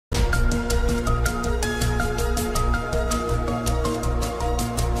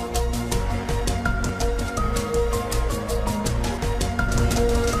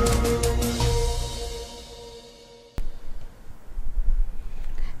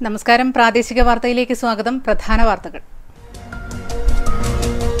നമസ്കാരം. പ്രാദേശിക വാർത്തയിലേക്ക് സ്വാഗതം. പ്രധാന വാർത്തകൾ.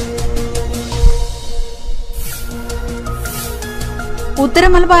 ഉത്തര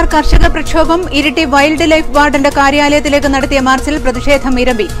മലബാർ കർഷക പ്രക്ഷോഭം. ഇരിട്ടി വൈൽഡ് ലൈഫ് വാർഡന്റെ കാര്യാലയത്തിലേക്ക് നടത്തിയ മാർച്ചിൽ പ്രതിഷേധം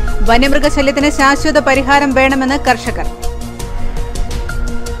ഇരമ്പി. വന്യമൃഗശല്യത്തിന് ശാശ്വത പരിഹാരം വേണമെന്ന് കർഷകർ.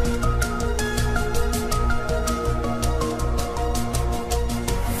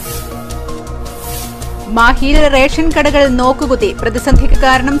 മാഹിയിലെ റേഷൻ കടകൾ നോക്കുകുത്തി. പ്രതിസന്ധിക്ക്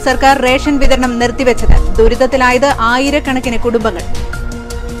കാരണം സർക്കാർ റേഷൻ വിതരണം നിർത്തിവെച്ചത്. ദുരിതത്തിലായത് ആയിരക്കണക്കിന് കുടുംബങ്ങൾ.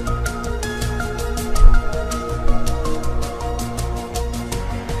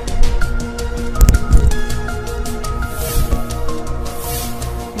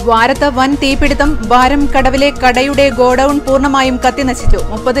 വാരത്ത് വൻ തീപിടുത്തം. വാരം കടവിലെ കടയുടെ ഗോഡൌൺ പൂർണ്ണമായും കത്തിനശിച്ചു.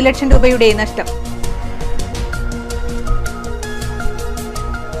 30 ലക്ഷം രൂപയുടെ നഷ്ടം.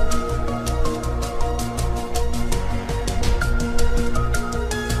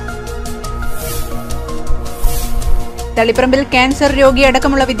 തളിപ്പറമ്പിൽ ക്യാൻസർ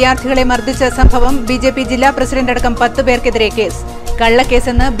രോഗിയടക്കമുള്ള വിദ്യാർത്ഥികളെ മർദ്ദിച്ച സംഭവം. ബിജെപി ജില്ലാ പ്രസിഡന്റ് അടക്കം 10 പേർക്കെതിരെ കേസ്.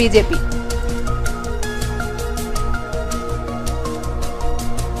 കള്ളക്കേസെന്ന് ബിജെപി.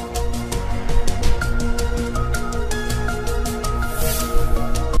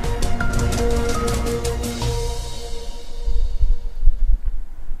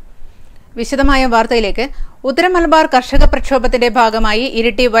 വിശദമായ വാർത്തയിലേക്ക്. ഉത്തര മലബാർ കർഷക പ്രക്ഷോഭത്തിന്റെ ഭാഗമായി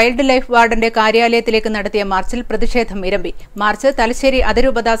ഇരിട്ടി വൈൽഡ് ലൈഫ് വാർഡന്റെ കാര്യാലയത്തിലേക്ക് നടത്തിയ മാർച്ചിൽ പ്രതിഷേധം ഇരമ്പി. മാർച്ച് തലശ്ശേരി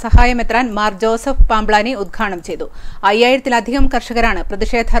അതിരൂപത സഹായമെത്രാൻ മാർ ജോസഫ് പാംബ്ലാനി ഉദ്ഘാടനം ചെയ്തു. 5000-ലധികം കർഷകരാണ്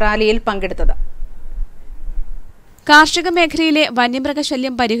പ്രതിഷേധ റാലിയിൽ പങ്കെടുത്തത്. കാർഷിക മേഖലയിലെ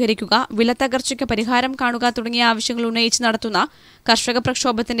വന്യമൃഗശല്യം പരിഹരിക്കുക, വിലത്തകർച്ചയ്ക്ക് പരിഹാരം കാണുക തുടങ്ങിയ ആവശ്യങ്ങൾ ഉന്നയിച്ച് നടത്തുന്ന കർഷക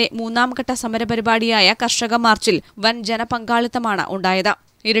പ്രക്ഷോഭത്തിന്റെ 3ാം ഘട്ട സമരപരിപാടിയായ കർഷക മാർച്ചിൽ വൻ ജനപങ്കാളിത്തമാണ് ഉണ്ടായത്.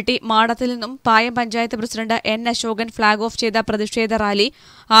 ഇരിട്ടി മാടത്തിൽ നിന്നും പായം panchayat president N Ashokan flag off ചെയ്ത പ്രതിഷേധ റാലി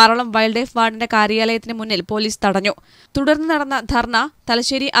ആറളം വൈൽഡ് ലൈഫ് വാർഡിന്റെ കാര്യാലയത്തിന് മുന്നിൽ പോലീസ് തടഞ്ഞു. തുടർന്ന് നടന്ന ധർണ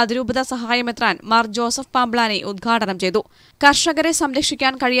തലശ്ശേരി അതിരൂപത സഹായമെത്രാൻ മാർ ജോസഫ് പാംബ്ലാനി ഉദ്ഘാടനം ചെയ്തു. കർഷകരെ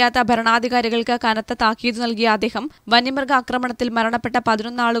സംരക്ഷിക്കാൻ കഴിയാത്ത ഭരണാധികാരികൾക്ക് കനത്ത താക്കീത് നൽകിയ അദ്ദേഹം വന്യമൃഗ ആക്രമണത്തിൽ മരണപ്പെട്ട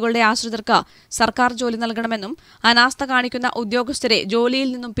 11 ആളുകളുടെ ആശ്രിതർക്ക് സർക്കാർ ജോലി നൽകണമെന്നും അനാസ്ഥ കാണിക്കുന്ന ഉദ്യോഗസ്ഥരെ ജോലിയിൽ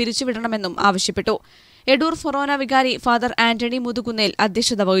നിന്നും പിരിച്ചുവിടണമെന്നും ആവശ്യപ്പെട്ടു. എടൂർ ഫൊറോന വികാരി ഫാദർ ആന്റണി മുതുകുന്നേൽ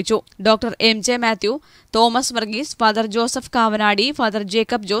അധ്യക്ഷത വഹിച്ചു. Doctor MJ Mathew, Thomas Varghese, father Joseph Kavanadi, father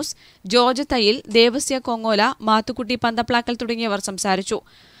Jacob Jose, George Thayyil, Devasya Kongola, Mathukutty Panthaplackal തുടങ്ങിയവർ സംസാരിച്ചു.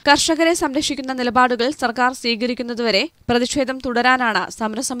 കർഷകരെ സംരക്ഷിക്കുന്ന നിലപാടുകൾ സർക്കാർ സ്വീകരിക്കുന്നതുവരെ പ്രതിഷേധം തുടരാനാണ്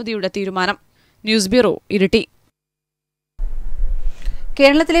സമരസമിതിയുടെ തീരുമാനം. News bureau, Iritty.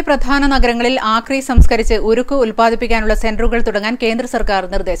 കേരളത്തിലെ പ്രധാന നഗരങ്ങളിൽ ആക്രി സംസ്കരിച്ച് ഉരുക്ക് ഉൽപ്പാദിപ്പിക്കാനുള്ള സെന്ററുകൾ തുടങ്ങാൻ കേന്ദ്ര സർക്കാർ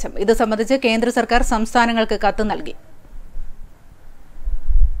നിർദ്ദേശം. ഇത് സംബന്ധിച്ച് കേന്ദ്ര സർക്കാർ സംസ്ഥാനങ്ങൾക്ക് കത്ത് നൽകി.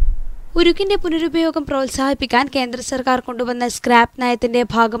 ഉരുക്കിന്റെ പുനരുപയോഗം പ്രോത്സാഹിപ്പിക്കാൻ കേന്ദ്ര സർക്കാർ കൊണ്ടുവന്ന സ്ക്രാപ്പ് നയത്തിന്റെ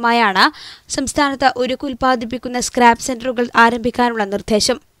ഭാഗമായാണ് സംസ്ഥാനത്ത് ഉരുക്ക് ഉൽപ്പാദിപ്പിക്കുന്ന സ്ക്രാപ്പ് സെന്ററുകൾ ആരംഭിക്കാനുള്ള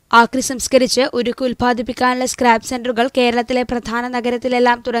നിർദ്ദേശം. ആക്രി സംസ്കരിച്ച് ഉരുക്ക് ഉൽപ്പാദിപ്പിക്കാനുള്ള സ്ക്രാപ്പ് സെന്ററുകൾ കേരളത്തിലെ പ്രധാന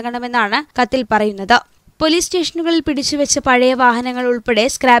നഗരത്തിലെല്ലാം തുടങ്ങണമെന്നാണ് കത്തിൽ പറയുന്നത്. പോലീസ് സ്റ്റേഷനുകളിൽ പിടിച്ചുവെച്ച പഴയ വാഹനങ്ങൾ ഉൾപ്പെടെ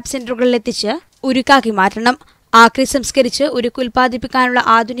സ്ക്രാപ്പ് സെന്ററുകളിലെത്തിച്ച് ഉരുക്കാക്കി മാറ്റണം. ആക്രി സംസ്കരിച്ച് ഉരുക്ക് ഉൽപ്പാദിപ്പിക്കാനുള്ള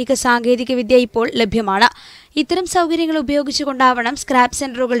ആധുനിക സാങ്കേതിക വിദ്യ ഇപ്പോൾ ലഭ്യമാണ്. ഇത്തരം സൗകര്യങ്ങൾ ഉപയോഗിച്ചുകൊണ്ടാവണം സ്ക്രാപ്പ്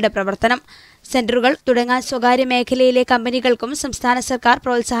സെന്ററുകളുടെ പ്രവർത്തനം. സെന്ററുകൾ തുടങ്ങാൻ സ്വകാര്യ മേഖലയിലെ കമ്പനികൾക്കും സംസ്ഥാന സർക്കാർ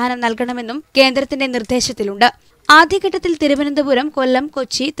പ്രോത്സാഹനം നൽകണമെന്നും കേന്ദ്രത്തിന്റെ നിർദ്ദേശത്തിലുണ്ട്. ആദ്യഘട്ടത്തിൽ തിരുവനന്തപുരം, കൊല്ലം,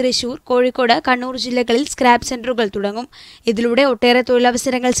 കൊച്ചി, തൃശൂർ, കോഴിക്കോട്, കണ്ണൂർ ജില്ലകളിൽ സ്ക്രാപ്പ് സെന്ററുകൾ തുടങ്ങും. ഇതിലൂടെ ഒട്ടേറെ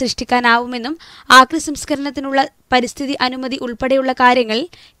തൊഴിലവസരങ്ങൾ സൃഷ്ടിക്കാനാവുമെന്നും ആക്രി സംസ്കരണത്തിനുള്ള പരിസ്ഥിതി അനുമതി ഉൾപ്പെടെയുള്ള കാര്യങ്ങളിൽ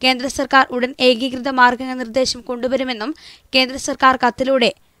കേന്ദ്ര സർക്കാർ ഉടൻ ഏകീകൃത മാർഗനിർദ്ദേശം കൊണ്ടുവരുമെന്നും കേന്ദ്ര സർക്കാർ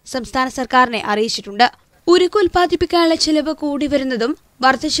കത്തിലൂടെ സംസ്ഥാന സർക്കാരിനെ അറിയിച്ചിട്ടുണ്ട്. ഉരുക്ക് ഉൽപ്പാദിപ്പിക്കാനുള്ള ചെലവ് കൂടി വരുന്നതും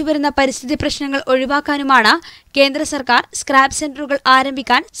വർദ്ധിച്ചുവരുന്ന പരിസ്ഥിതി പ്രശ്നങ്ങൾ ഒഴിവാക്കാനുമാണ് കേന്ദ്ര സർക്കാർ സ്ക്രാപ്പ് സെന്ററുകൾ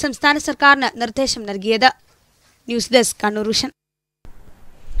ആരംഭിക്കാൻ സംസ്ഥാന സർക്കാരിന് നിർദ്ദേശം നൽകിയത്. News desk, Kannur vision.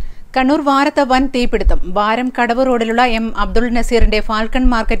 Kannur വാരത്ത് വൻ തീപിടുത്തം. വാരം കടവ് റോഡിലുള്ള M. അബ്ദുൾ നസീറിന്റെ ഫാൽക്കൺ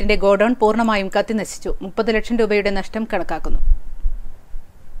മാർക്കറ്റിന്റെ ഗോഡൌൺ പൂർണ്ണമായും കത്തിനശിച്ചു. 30 ലക്ഷം രൂപയുടെ നഷ്ടം കണക്കാക്കുന്നു.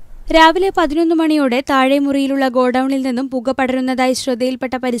 രാവിലെ 11 മണിയോടെ താഴെ മുറിയിലുള്ള ഗോഡൌണിൽ നിന്നും പുക പടരുന്നതായി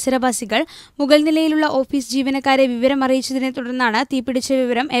ശ്രദ്ധയിൽപ്പെട്ട പരിസരവാസികൾ മുകൾ നിലയിലുള്ള ഓഫീസ് ജീവനക്കാരെ വിവരമറിയിച്ചതിനെ തുടർന്നാണ് തീപിടിച്ച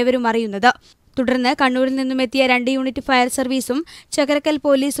വിവരം ഏവരും അറിയുന്നത്. തുടർന്ന് കണ്ണൂരിൽ നിന്നും എത്തിയ 2 യൂണിറ്റ് ഫയർ സർവീസും ചകരക്കൽ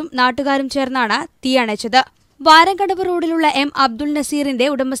പോലീസും നാട്ടുകാരും ചേർന്നാണ് തീയണച്ചത്. വാരംകടവ് റോഡിലുള്ള M. അബ്ദുൾ നസീറിന്റെ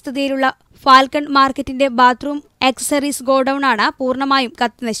ഉടമസ്ഥതയിലുള്ള ഫാൽക്കൺ മാർക്കറ്റിന്റെ ബാത്റൂം ആക്സസറീസ് ഗോഡൌണാണ് പൂർണ്ണമായും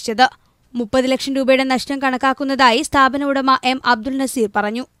കത്തിനശിച്ചത്. 30 ലക്ഷം രൂപയുടെ നഷ്ടം കണക്കാക്കുന്നതായി സ്ഥാപന ഉടമ M. അബ്ദുൾ നസീർ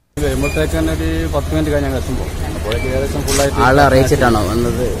പറഞ്ഞു. ആളെ അറിയിച്ചിട്ടാണോ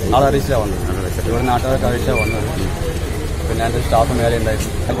വന്നത്? ആളെ അറിയിച്ചാണ് വന്നത്. ഇവിടെ നാട്ടുകാർക്ക് അറിയിച്ചാണ് വന്നത്. പിന്നെ എൻ്റെ സ്റ്റാഫ് മേലെ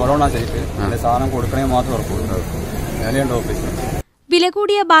ഉണ്ടായിരുന്നു. കൊറോണ ചെയ്തിട്ട് സാധനം കൊടുക്കണമെങ്കിൽ മാത്രം ഉറപ്പുള്ളൂ. മേലെയുണ്ട് ഓഫീസിൽ. വില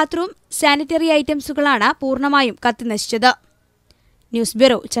കൂടിയ ബാത്റൂം, സാനിറ്ററി ഐറ്റംസുകളാണ് പൂർണ്ണമായും കത്തിനശിച്ചത്. News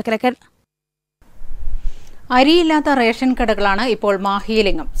bureau, Chakrakkal. അരിയില്ലാത്ത റേഷൻ കടകളാണ് ഇപ്പോൾ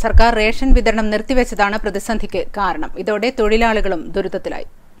മാഹിയിലെങ്ങും. സർക്കാർ റേഷൻ വിതരണം നിർത്തിവെച്ചതാണ് പ്രതിസന്ധിക്ക് കാരണം. ഇതോടെ തൊഴിലാളികളും ദുരിതത്തിലായി.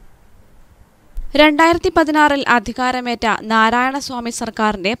 2016 അധികാരമേറ്റ നാരായണസ്വാമി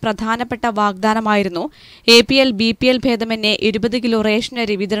സർക്കാരിന്റെ പ്രധാനപ്പെട്ട വാഗ്ദാനമായിരുന്നു APL BPL ഭേദമന്യേ 20 കിലോ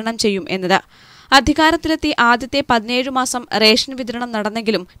റേഷനരി വിതരണം ചെയ്യും എന്നത്. അധികാരത്തിലെത്തി ആദ്യത്തെ 17 മാസം റേഷൻ വിതരണം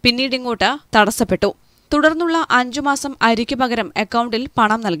നടന്നെങ്കിലും പിന്നീടിങ്ങോട്ട് തടസ്സപ്പെട്ടു. തുടർന്നുള്ള 5 മാസം അരിക്ക് പകരം അക്കൌണ്ടിൽ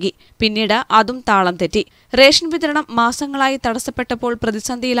പണം നൽകി. പിന്നീട് അതും താളം തെറ്റി. റേഷൻ വിതരണം മാസങ്ങളായി തടസ്സപ്പെട്ടപ്പോൾ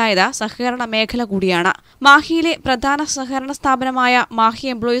പ്രതിസന്ധിയിലായത് സഹകരണ മേഖല കൂടിയാണ്. മാഹിയിലെ പ്രധാന സഹകരണ സ്ഥാപനമായ മാഹി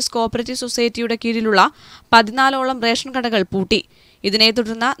എംപ്ലോയീസ് കോഓപ്പറേറ്റീവ് സൊസൈറ്റിയുടെ കീഴിലുള്ള 14ഓളം റേഷൻ കടകൾ പൂട്ടി. ഇതിനെ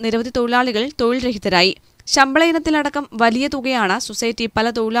തുടർന്ന് നിരവധി തൊഴിലാളികൾ തൊഴിൽ രഹിതരായി. ശമ്പള ഇനത്തിലടക്കം വലിയ തുകയാണ് സൊസൈറ്റി പല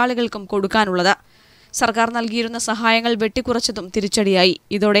തൊഴിലാളികൾക്കും കൊടുക്കാനുള്ളത്. സർക്കാർ നൽകിയിരുന്ന സഹായങ്ങൾ വെട്ടിക്കുറച്ചതും തിരിച്ചടിയായി.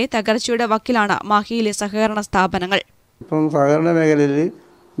 ഇതോടെ തകർച്ചയുടെ വക്കിലാണ് മാഹിയിലെ സഹകരണ സ്ഥാപനങ്ങൾ. ഇപ്പം സഹകരണ മേഖലയിൽ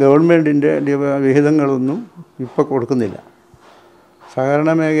ഗവൺമെൻറ്റിൻ്റെ വിഹിതങ്ങളൊന്നും ഇപ്പോൾ കൊടുക്കുന്നില്ല. സഹകരണ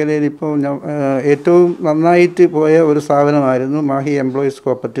മേഖലയിൽ ഇപ്പോൾ ഏറ്റവും നന്നായിട്ട് പോയ ഒരു സ്ഥാപനമായിരുന്നു മാഹി എംപ്ലോയീസ്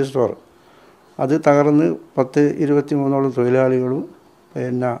കോഓപ്പറേറ്റീവ് സ്റ്റോർ. അത് തകർന്ന് 23 തൊഴിലാളികളും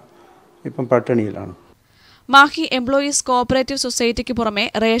ഇപ്പം പട്ടിണിയിലാണ്. മാഹി എംപ്ലോയീസ് കോഓപ്പറേറ്റീവ് സൊസൈറ്റിക്ക് പുറമെ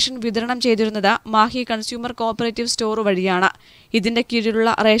റേഷൻ വിതരണം ചെയ്തിരുന്നത് മാഹി കൺസ്യൂമർ കോഓപ്പറേറ്റീവ് സ്റ്റോർ വഴിയാണ്. ഇതിന്റെ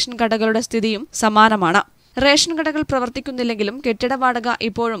കീഴിലുള്ള റേഷൻ കടകളുടെ സ്ഥിതിയും സമാനമാണ്. റേഷൻ കടകൾ പ്രവർത്തിക്കുന്നില്ലെങ്കിലും കെട്ടിട വാടക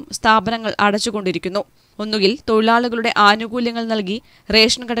ഇപ്പോഴും സ്ഥാപനങ്ങൾ അടച്ചുകൊണ്ടിരിക്കുന്നു. ഒന്നുകിൽ തൊഴിലാളികളുടെ ആനുകൂല്യങ്ങൾ നൽകി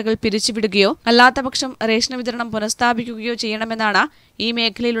റേഷൻ കടകൾ പിരിച്ചുവിടുകയോ അല്ലാത്തപക്ഷം റേഷൻ വിതരണം പുനഃസ്ഥാപിക്കുകയോ ചെയ്യണമെന്നാണ് ഈ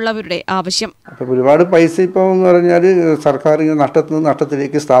മേഖലയിലുള്ളവരുടെ ആവശ്യം. ഒരുപാട് പൈസ ഇപ്പോൾ എന്ന് പറഞ്ഞാൽ സർക്കാർ നഷ്ടത്തിൽ നിന്ന്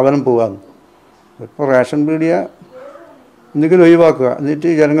നഷ്ടത്തിലേക്ക് സ്ഥാപനം പോകാം. ഇപ്പോൾ റേഷൻ പീടിക എന്തെങ്കിലും ഒഴിവാക്കുക, എന്നിട്ട്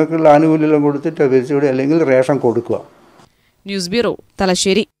ജനങ്ങൾക്കുള്ള ആനുകൂല്യം കൊടുത്തിട്ട് പിരിച്ചുവിടുക, അല്ലെങ്കിൽ റേഷൻ കൊടുക്കുക. News bureau,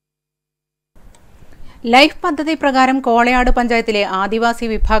 Thalassery. ലൈഫ് പദ്ധതി പ്രകാരം കോളയാട് പഞ്ചായത്തിലെ ആദിവാസി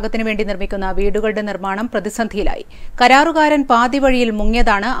വിഭാഗത്തിന് വേണ്ടി നിർമ്മിക്കുന്ന വീടുകളുടെ നിർമ്മാണം പ്രതിസന്ധിയിലായി. കരാറുകാരൻ പാതി വഴിയിൽ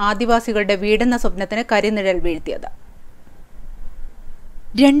മുങ്ങിയതാണ് ആദിവാസികളുടെ വീടെന്ന സ്വപ്നത്തിന് കരിനിഴൽ വീഴ്ത്തിയത്.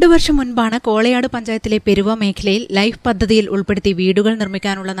 2 വർഷം മുൻപാണ് കോളയാട് പഞ്ചായത്തിലെ പെരുവ മേഖലയിൽ ലൈഫ് പദ്ധതിയിൽ ഉൾപ്പെടുത്തി വീടുകൾ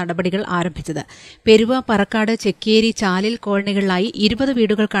നിർമ്മിക്കാനുള്ള നടപടികൾ ആരംഭിച്ചത്. പെരുവ, പറക്കാട്, ചെക്കേരി, ചാലിൽ കോളനികളിലായി 20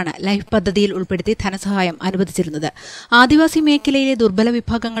 വീടുകൾക്കാണ് ലൈഫ് പദ്ധതിയിൽ ഉൾപ്പെടുത്തി ധനസഹായം അനുവദിച്ചിരുന്നത്. ആദിവാസി മേഖലയിലെ ദുർബല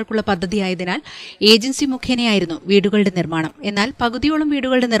വിഭാഗങ്ങൾക്കുള്ള പദ്ധതിയായതിനാൽ ഏജൻസി മുഖേനയായിരുന്നു വീടുകളുടെ നിർമ്മാണം. എന്നാൽ പകുതിയോളം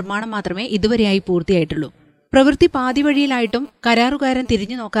വീടുകളുടെ നിർമ്മാണം മാത്രമേ ഇതുവരെയായി പൂർത്തിയായിട്ടുള്ളൂ. പ്രവൃത്തി പാതി വഴിയിലായിട്ടും കരാറുകാരൻ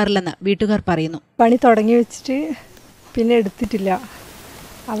തിരിഞ്ഞു നോക്കാറില്ലെന്ന് വീട്ടുകാർ പറയുന്നു. പണി തുടങ്ങി വെച്ചിട്ട് പിന്നെ എടുത്തിട്ടില്ല.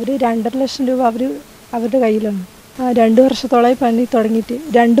 അവർ 2.5 ലക്ഷം രൂപ അവരുടെ കയ്യിലാണ്. 2 വർഷത്തോളമായി പണി തുടങ്ങിയിട്ട്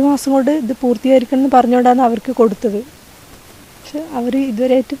 2 മാസം കൊണ്ട് ഇത് പൂർത്തീകരിക്കണം എന്ന് പറഞ്ഞുകൊണ്ടാണ് അവർക്ക് കൊടുത്തത്. പക്ഷെ അവർ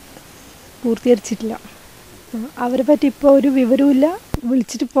ഇതുവരെയായിട്ട് പൂർത്തീകരിച്ചിട്ടില്ല. അവരെ പറ്റി ഇപ്പോൾ ഒരു വിവരവുമില്ല,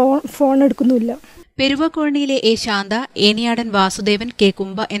 വിളിച്ചിട്ട് ഫോൺ എടുക്കുന്നുമില്ല. പെരുവ കോളനിയിലെ എ ശാന്ത, ഏനിയാടൻ വാസുദേവൻ, കെ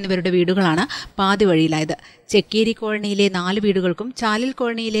കുംഭ എന്നിവരുടെ വീടുകളാണ് പാതി വഴിയിലായത്. ചെക്കേരി കോളനിയിലെ 4 വീടുകൾക്കും ചാലിൽ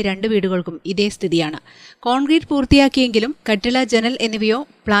കോളനിയിലെ 2 വീടുകൾക്കും ഇതേ സ്ഥിതിയാണ്. കോൺക്രീറ്റ് പൂർത്തിയാക്കിയെങ്കിലും കട്ടിള, ജനൽ എന്നിവയോ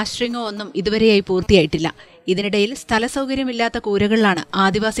പ്ലാസ്റ്ററിങ്ങോ ഒന്നും ഇതുവരെയായി പൂർത്തിയായിട്ടില്ല. ഇതിനിടയിൽ സ്ഥലസൗകര്യമില്ലാത്ത കൂരകളിലാണ്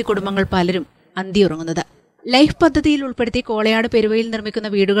ആദിവാസി കുടുംബങ്ങൾ പലരും അന്തിയുറങ്ങുന്നത്. ലൈഫ് പദ്ധതിയിൽ ഉൾപ്പെടുത്തി കോളയാട് പെരുവയിൽ നിർമ്മിക്കുന്ന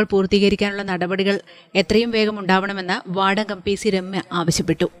വീടുകൾ പൂർത്തീകരിക്കാനുള്ള നടപടികൾ എത്രയും വേഗം ഉണ്ടാവണമെന്ന് വാർഡംഗം PC രമ്യ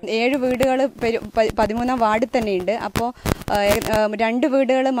ആവശ്യപ്പെട്ടു. 7 വീടുകൾ 13ാം വാർഡിൽ തന്നെയുണ്ട്. അപ്പോൾ 2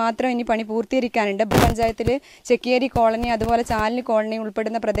 വീടുകൾ മാത്രം ഇനി പണി പൂർത്തീകരിക്കാനുണ്ട്. പഞ്ചായത്തിൽ ചെക്കേരി കോളനി അതുപോലെ ചാലിന് കോളനി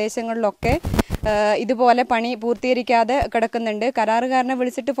ഉൾപ്പെടുന്ന പ്രദേശങ്ങളിലൊക്കെ ഇതുപോലെ പണി പൂർത്തീകരിക്കാതെ കിടക്കുന്നുണ്ട്. കരാറുകാരനെ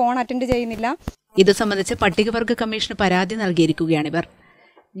വിളിച്ചിട്ട് ഫോൺ അറ്റൻഡ് ചെയ്യുന്നില്ല. ഇത് സംബന്ധിച്ച് പട്ടികവർഗ കമ്മീഷന് പരാതി നൽകിയിരിക്കുകയാണിവർ.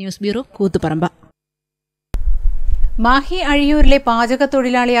 News bureau, Koothuparamba. മാഹി അഴിയൂരിലെ പാചക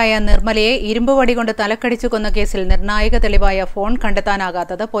തൊഴിലാളിയായ നിർമ്മലയെ ഇരുമ്പ് വടികൊണ്ട് തലക്കടിച്ചു കൊന്ന കേസിൽ നിർണായക തെളിവായ ഫോൺ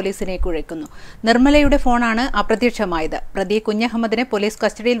കണ്ടെത്താനാകാത്തത് പോലീസിനെ കുഴയ്ക്കുന്നു. നിർമ്മലയുടെ ഫോണാണ് അപ്രത്യക്ഷമായത്. പ്രതി കുഞ്ഞഹമ്മദിനെ പോലീസ്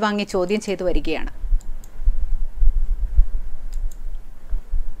കസ്റ്റഡിയിൽ വാങ്ങി ചോദ്യം ചെയ്തു വരികയാണ്.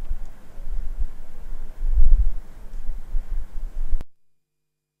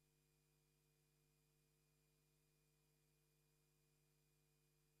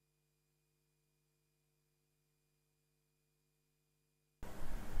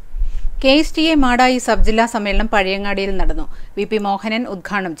 KSTA മാടായി സബ് ജില്ലാ സമ്മേളനം പഴയങ്ങാടിയിൽ നടന്നു. VP മോഹനൻ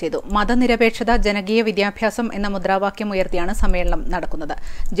ഉദ്ഘാടനം ചെയ്തു. മതനിരപേക്ഷത, ജനകീയ വിദ്യാഭ്യാസം എന്ന മുദ്രാവാക്യം ഉയർത്തിയാണ് സമ്മേളനം നടക്കുന്നത്.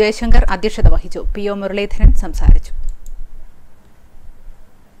 ജയശങ്കർ അധ്യക്ഷത വഹിച്ചു. PO മുരളീധരൻ സംസാരിച്ചു.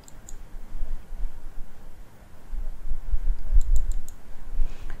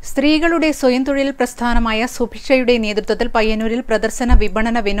 സ്ത്രീകളുടെ സ്വയം തൊഴിൽ പ്രസ്ഥാനമായ സുഭിക്ഷയുടെ നേതൃത്വത്തിൽ പയ്യന്നൂരിൽ പ്രദർശന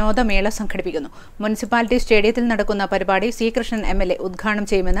വിപണന വിനോദമേള സംഘടിപ്പിക്കുന്നു. മുനിസിപ്പാലിറ്റി സ്റ്റേഡിയത്തിൽ നടക്കുന്ന പരിപാടി സി കൃഷ്ണൻ MLA ഉദ്ഘാടനം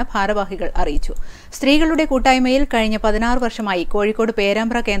ചെയ്യുമെന്ന് ഭാരവാഹികൾ അറിയിച്ചു. സ്ത്രീകളുടെ കൂട്ടായ്മയിൽ കഴിഞ്ഞ 16 വർഷമായി കോഴിക്കോട്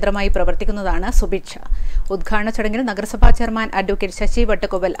പേരാമ്പ്ര കേന്ദ്രമായി പ്രവർത്തിക്കുന്നതാണ് സുഭിക്ഷ. ഉദ്ഘാടന ചടങ്ങിൽ നഗരസഭാ ചെയർമാൻ അഡ്വക്കേറ്റ് ശശി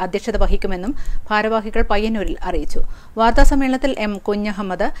വട്ടക്കൊവൽ അധ്യക്ഷത വഹിക്കുമെന്നും ഭാരവാഹികൾ പയ്യന്നൂരിൽ അറിയിച്ചു. വാർത്താസമ്മേളനത്തിൽ M.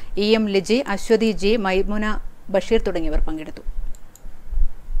 Kunjahammed, EM Liji, Aswathy G, Maimuna Basheer തുടങ്ങിയവർ പങ്കെടുത്തു.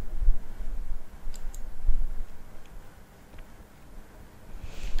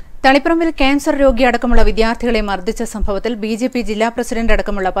 തളിപ്പറമ്പിൽ ക്യാൻസർ രോഗി അടക്കമുള്ള വിദ്യാർത്ഥികളെ മർദ്ദിച്ച സംഭവത്തിൽ BJP ജില്ലാ പ്രസിഡന്റ്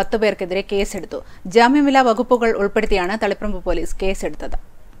അടക്കമുള്ള 10 പേർക്കെതിരെ കേസെടുത്തു. ജാമ്യമില്ലാ വകുപ്പുകൾ ഉൾപ്പെടുത്തിയാണ് തളിപ്പറമ്പ് പോലീസ് കേസെടുത്തത്.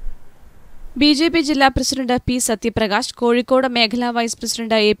 BJP ജില്ലാ പ്രസിഡന്റ് P. സത്യപ്രകാശ്, കോഴിക്കോട് മേഖലാ vice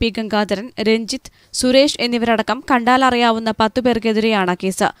president AP Gangadharan, Ranjith, Suresh എന്നിവരടക്കം കണ്ടാലറിയാവുന്ന 10 പേർക്കെതിരെയാണ്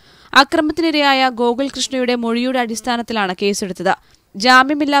case. അക്രമത്തിനിരയായ Gokul കൃഷ്ണയുടെ മൊഴിയുടെ അടിസ്ഥാനത്തിലാണ് കേസെടുത്തത്.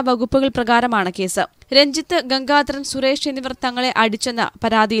 ജാമ്യമില്ലാ വകുപ്പുകൾ പ്രകാരമാണ് കേസ്. രഞ്ജിത്ത്, ഗംഗാധരൻ, സുരേഷ് എന്നിവർ തങ്ങളെ അടിച്ചെന്ന്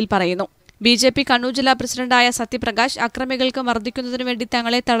പരാതിയിൽ പറയുന്നു. BJP കണ്ണൂർ ജില്ലാ പ്രസിഡന്റായ സത്യപ്രകാശ് അക്രമികൾക്ക് മർദ്ദിക്കുന്നതിനു വേണ്ടി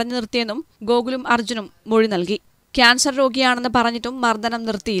തങ്ങളെ തടഞ്ഞു നിർത്തിയെന്നും ഗോകുലും അർജുനും മൊഴി നൽകി. ക്യാൻസർ രോഗിയാണെന്ന് പറഞ്ഞിട്ടും മർദ്ദനം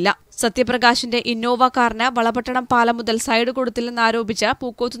നിർത്തിയില്ല. സത്യപ്രകാശിന്റെ ഇന്നോവ കാറിന് വളപട്ടണം പാലം മുതൽ സൈഡ് കൊടുത്തില്ലെന്നാരോപിച്ച്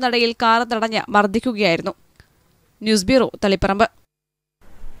പൂക്കോത്തുനടയിൽ കാർ തടഞ്ഞ് മർദ്ദിക്കുകയായിരുന്നു. News bureau, Taliparamba.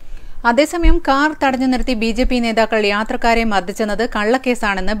 അതേസമയം കാർ തടഞ്ഞു നിർത്തി BJP നേതാക്കൾ യാത്രക്കാരെ മർദ്ദിച്ചെന്നത്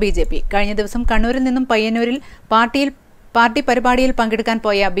കള്ളക്കേസാണെന്ന് BJP. കഴിഞ്ഞ ദിവസം കണ്ണൂരിൽ നിന്നും പയ്യന്നൂരിൽ പാർട്ടി പരിപാടിയിൽ പങ്കെടുക്കാൻ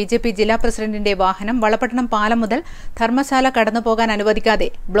പോയ BJP ജില്ലാ പ്രസിഡന്റിന്റെ വാഹനം വളപട്ടണം പാലം മുതൽ ധർമ്മശാല കടന്നുപോകാൻ അനുവദിക്കാതെ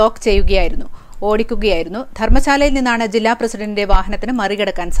ബ്ലോക്ക് ഓടിക്കുകയായിരുന്നു. ധർമ്മശാലയിൽ നിന്നാണ് ജില്ലാ പ്രസിഡന്റിന്റെ വാഹനത്തിന്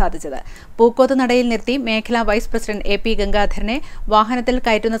മറികടക്കാൻ സാധിച്ചത്. പൂക്കോത്ത് നടയിൽ നിർത്തി മേഖലാ വൈസ് പ്രസിഡന്റ് AP ഗംഗാധരനെ വാഹനത്തിൽ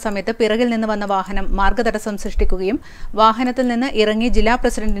കയറ്റുന്ന സമയത്ത് പിറകിൽ നിന്ന് വന്ന വാഹനം മാർഗതടസ്സം സൃഷ്ടിക്കുകയും വാഹനത്തിൽ നിന്ന് ഇറങ്ങി ജില്ലാ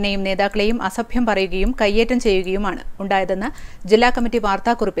പ്രസിഡന്റിനെയും നേതാക്കളെയും അസഭ്യം പറയുകയും കയ്യേറ്റം ചെയ്യുകയുമാണ് ഉണ്ടായതെന്ന് ജില്ലാ കമ്മിറ്റി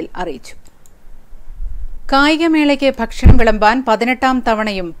വാർത്താക്കുറിപ്പിൽ അറിയിച്ചു. കായികമേളയ്ക്ക് ഭക്ഷണം വിളമ്പാൻ 18ാം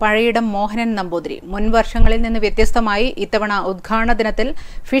തവണയും പഴയിടം മോഹനൻ നമ്പൂതിരി. മുൻ വർഷങ്ങളിൽ നിന്ന് വ്യത്യസ്തമായി ഇത്തവണ ഉദ്ഘാടന ദിനത്തിൽ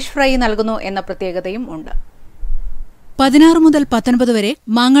ഫിഷ് ഫ്രൈ നൽകുന്നു എന്ന പ്രത്യേകതയും ഉണ്ട്. 16 മുതൽ 19 വരെ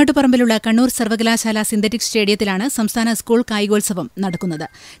മാങ്ങാട്ടുപറമ്പിലുള്ള കണ്ണൂർ സർവകലാശാല സിന്തറ്റിക് സ്റ്റേഡിയത്തിലാണ് സംസ്ഥാന സ്കൂൾ കായികോത്സവം നടക്കുന്നത്.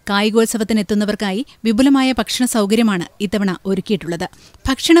 കായികോത്സവത്തിനെത്തുന്നവർക്കായി വിപുലമായ ഭക്ഷണ സൌകര്യമാണ് ഇത്തവണ ഒരുക്കിയിട്ടുള്ളത്.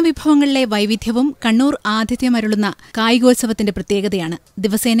 ഭക്ഷണ വിഭവങ്ങളിലെ വൈവിധ്യവും കണ്ണൂർ ആതിഥ്യമരുളുന്ന കായികോത്സവത്തിന്റെ പ്രത്യേകതയാണ്.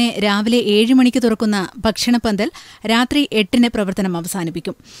 ദിവസേന രാവിലെ 7 മണിക്ക് തുറക്കുന്ന ഭക്ഷണപ്പന്തൽ രാത്രി 8-ന് പ്രവർത്തനം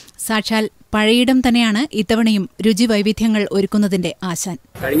അവസാനിപ്പിക്കും. സാക്ഷാൽ പഴയിടം തന്നെയാണ് ഇത്തവണയും രുചി വൈവിധ്യങ്ങൾ ഒരുക്കുന്നതിന്റെ ആശാൻ.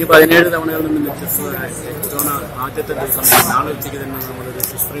 കഴിഞ്ഞ 17 തവണകളിൽ നിന്ന് വ്യത്യസ്തമായി ഇത്തവണ ആദ്യത്തെ ദിവസം നാളെ ഉച്ചയ്ക്ക് തന്നെ നമ്മളൊരു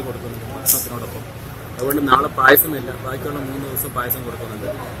ഫിഷ് ഫ്രൈ കൊടുക്കുന്നുണ്ട് ഭക്ഷണത്തിനോടൊപ്പം. അതുകൊണ്ട് നാളെ പായസമില്ല, ബാക്കിയുള്ള 3 ദിവസം പായസം കൊടുക്കുന്നുണ്ട്.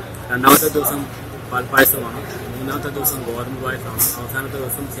 2ാമത്തെ ദിവസം പാൽപ്പായസമാണ്, 3ാമത്തെ ദിവസം ഗോതമ്പ് പായസമാണ്, അവസാനത്തെ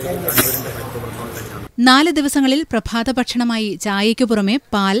ദിവസം കണ്ണൂരിന്റെ പരിപ്പ് പ്രധാനമാണ്. 4 ദിവസങ്ങളിൽ പ്രഭാത ഭക്ഷണമായി ചായയ്ക്കു പുറമെ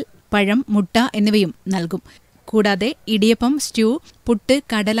പാൽ, പഴം, മുട്ട എന്നിവയും നൽകും. കൂടാതെ ഇടിയപ്പം, സ്റ്റ്യൂ, പുട്ട്,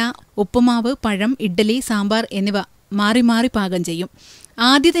 കടല, ഉപ്പുമാവ്, പഴം, ഇഡ്ഡലി, സാമ്പാർ എന്നിവ മാറി മാറി പാകം ചെയ്യും.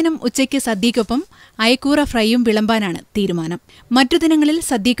 ആദ്യ ദിനം ഉച്ചയ്ക്ക് സദ്യയ്ക്കൊപ്പം അയക്കൂറ ഫ്രൈയും വിളമ്പാനാണ് തീരുമാനം. മറ്റു ദിനങ്ങളിൽ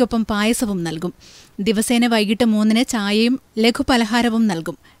സദ്യയ്ക്കൊപ്പം പായസവും നൽകും. ദിവസേന വൈകിട്ട് 3-ന് ചായയും ലഘുപലഹാരവും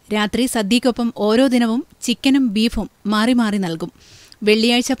നൽകും. രാത്രി സദ്യയ്ക്കൊപ്പം ഓരോ ദിനവും ചിക്കനും ബീഫും മാറി മാറി നൽകും.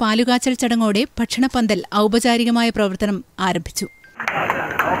 വെള്ളിയാഴ്ച പാലുകാച്ചൽ ചടങ്ങോടെ ഭക്ഷണപ്പന്തൽ ഔപചാരികമായ പ്രവർത്തനം ആരംഭിച്ചു.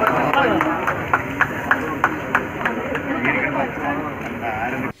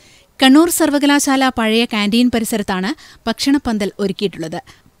 കണ്ണൂർ സർവകലാശാല പഴയ കാന്റീൻ പരിസരത്താണ് ഭക്ഷണപ്പന്തൽ ഒരുക്കിയിട്ടുള്ളത്.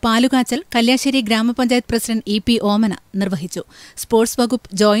 പാലുകാച്ചൽ കല്യാശ്ശേരി ഗ്രാമപഞ്ചായത്ത് പ്രസിഡന്റ് EP ഓമന നിർവഹിച്ചു. സ്പോർട്സ് വകുപ്പ്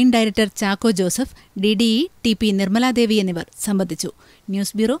joint director Chacko Joseph, DDE TP Nirmala Devi എന്നിവർ സംബന്ധിച്ചു.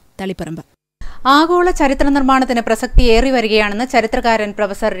 News bureau, Taliparamba. ആഗോള ചരിത്ര നിർമ്മാണത്തിന് പ്രസക്തിയേറി വരികയാണെന്ന് ചരിത്രകാരൻ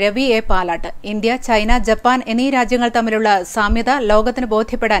professor Ravi A Palat. India, China, Japan എന്നീ രാജ്യങ്ങൾ തമ്മിലുള്ള സാമ്യത ലോകത്തിന്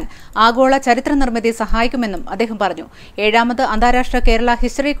ബോധ്യപ്പെടാൻ ആഗോള ചരിത്ര നിർമ്മിതി സഹായിക്കുമെന്നും അദ്ദേഹം പറഞ്ഞു. 7ാമത് അന്താരാഷ്ട്ര Kerala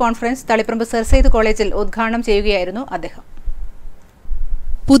history conference Taliparamba sir Syed കോളേജിൽ ഉദ്ഘാടനം ചെയ്യുകയായിരുന്നു അദ്ദേഹം.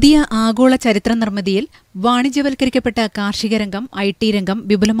 പുതിയ ആഗോള ചരിത്ര നിർമ്മിതിയിൽ വാണിജ്യവൽക്കരിക്കപ്പെട്ട കാർഷിക രംഗം, IT രംഗം,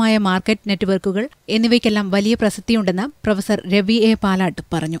 വിപുലമായ മാർക്കറ്റ് നെറ്റ്വർക്കുകൾ എന്നിവയ്ക്കെല്ലാം വലിയ പ്രസക്തിയുണ്ടെന്ന് പ്രൊഫസർ രവി എ പാലാട്ട്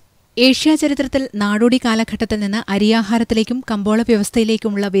പറഞ്ഞു. ഏഷ്യാ ചരിത്രത്തിൽ നാടോടി കാലഘട്ടത്തിൽ നിന്ന് അരിയാഹാരത്തിലേക്കും കമ്പോള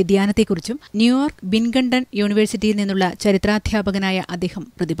വ്യവസ്ഥയിലേക്കുമുള്ള വ്യതിയാനത്തെക്കുറിച്ചും ന്യൂയോർക്ക് ബിൻഗണ്ടൺ യൂണിവേഴ്സിറ്റിയിൽ നിന്നുള്ള ചരിത്രാധ്യാപകനായ അദ്ദേഹം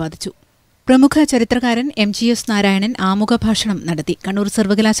പ്രതിപാദിച്ചു. പ്രമുഖ ചരിത്രകാരൻ MGS നാരായണൻ ആമുഖഭാഷണം നടത്തി. കണ്ണൂർ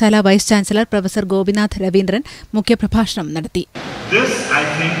സർവകലാശാല vice chancellor professor Gopinath Raveendran മുഖ്യപ്രഭാഷണം നടത്തി.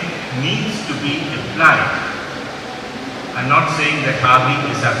 I'm not saying that Harvey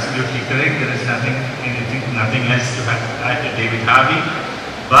is absolutely correct. There is nothing else to add to David Harvey.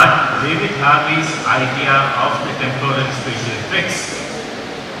 But David Harvey's idea of the temporal spatial fix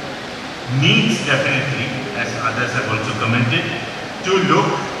needs definitely, as others have also commented, to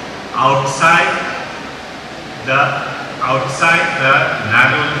look outside the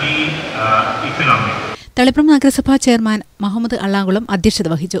narrowly economic. Taliparamba നഗരസഭാ chairman Muhammad Allamkulam അധ്യക്ഷത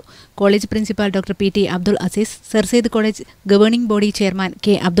വഹിച്ചു. College principal doctor P T Abdul Azeez, sir Syed college governing body chairman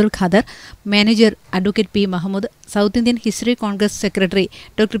K Abdul Khader, manager advocate P Muhammad, south Indian history Congress secretary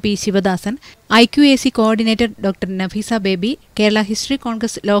doctor P Sivadasan, IQAC coordinator doctor Nafeesa baby, Kerala history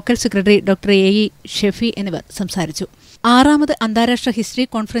Congress local secretary doctor AE Shefi എന്നിവർ സംസാരിച്ചു. 6ാമത് അന്താരാഷ്ട്ര history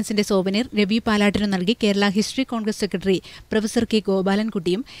കോൺഫറൻസിന്റെ souvenir Ravi പാലാട്ടിനു നൽകി Kerala history Congress secretary professor K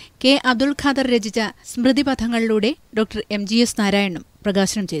ഗോപാലൻകുട്ടിയും K Abdul Khader രചിച്ച സ്മൃതിപഥങ്ങളിലൂടെ doctor MGS നാരായണനും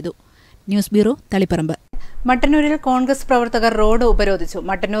പ്രകാശനം ചെയ്തു. News bureau, Taliparamba. മട്ടന്നൂരിൽ കോൺഗ്രസ് പ്രവർത്തകർ road ഉപരോധിച്ചു.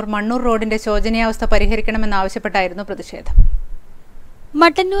 മട്ടന്നൂർ മണ്ണൂർ റോഡിന്റെ ശോചനീയാവസ്ഥ പരിഹരിക്കണമെന്നാവശ്യപ്പെട്ടായിരുന്നു പ്രതിഷേധം.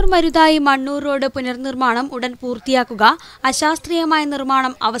 മട്ടന്നൂർ മരുതായി മണ്ണൂർ റോഡ് പുനർനിർമ്മാണം ഉടൻ പൂർത്തിയാക്കുക, അശാസ്ത്രീയമായ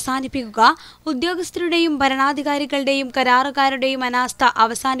നിർമ്മാണം അവസാനിപ്പിക്കുക, ഉദ്യോഗസ്ഥരുടെയും ഭരണാധികാരികളുടെയും കരാറുകാരുടെയും അനാസ്ഥ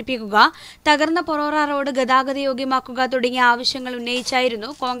അവസാനിപ്പിക്കുക, തകർന്ന പൊറോറ റോഡ് ഗതാഗതയോഗ്യമാക്കുക തുടങ്ങിയ ആവശ്യങ്ങൾ ഉന്നയിച്ചായിരുന്നു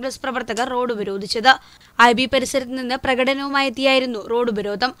കോൺഗ്രസ് പ്രവർത്തകർ റോഡ് ഉപരോധിച്ചത്. IB പരിസരത്ത് നിന്ന് പ്രകടനവുമായി എത്തിയായിരുന്നു റോഡ്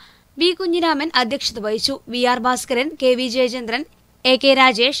ഉപരോധം. വി കുഞ്ഞിരാമൻ അധ്യക്ഷത വഹിച്ചു. VR Bhaskaran, KV Jayachandran, AK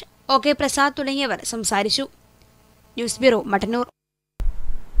Rajesh, OK Prasad തുടങ്ങിയവർ സംസാരിച്ചു. News bureau, Mattannur.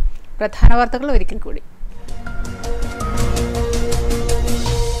 പ്രധാന വാർത്തകൾ ഒരിക്കൽ കൂടി.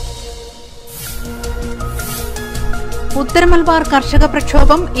 ഉത്തര മലബാർ കർഷക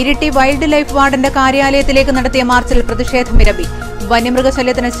പ്രക്ഷോഭം. ഇരിട്ടി വൈൽഡ് ലൈഫ് വാർഡന്റെ കാര്യാലയത്തിലേക്ക് നടത്തിയ മാർച്ചിൽ പ്രതിഷേധമിരമ്പി.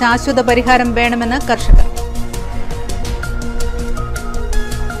 വന്യമൃഗശല്യത്തിന് ശാശ്വത പരിഹാരം വേണമെന്ന് കർഷകർ.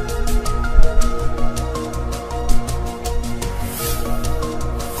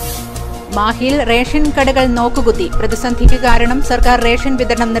 മാഹിയിൽ റേഷൻ കടകൾ നോക്കുകുത്തി. പ്രതിസന്ധിക്ക് കാരണം സർക്കാർ റേഷൻ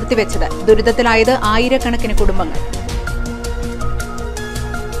വിതരണം നിർത്തിവെച്ചത്. ദുരിതത്തിലായത് ആയിരക്കണക്കിന് കുടുംബങ്ങൾ.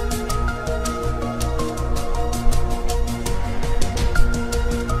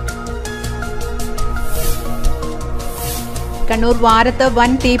 കണ്ണൂർ വാരത്ത്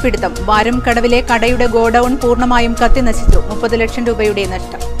വൻ തീപിടുത്തം. വാരം കടവിലെ കടയുടെ ഗോഡൌൺ പൂർണ്ണമായും കത്തിനശിച്ചു. 30 ലക്ഷം രൂപയുടെ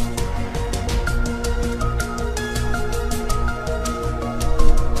നഷ്ടം.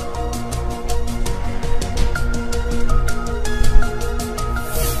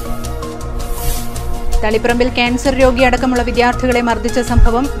 തളിപ്പറമ്പിൽ ക്യാൻസർ രോഗിയടക്കമുള്ള വിദ്യാർത്ഥികളെ മർദ്ദിച്ച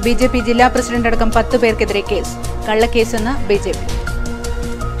സംഭവം. BJP ജില്ലാ പ്രസിഡന്റ് അടക്കം 10 പേർക്കെതിരെ കേസ്. കള്ളക്കേസെന്ന് BJP.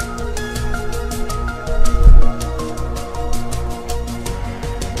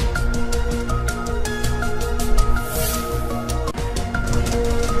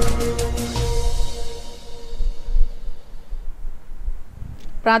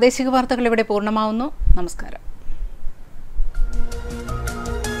 പ്രാദേശിക വാർത്തകൾ ഇവിടെ പൂർണ്ണമാവുന്നു. നമസ്കാരം.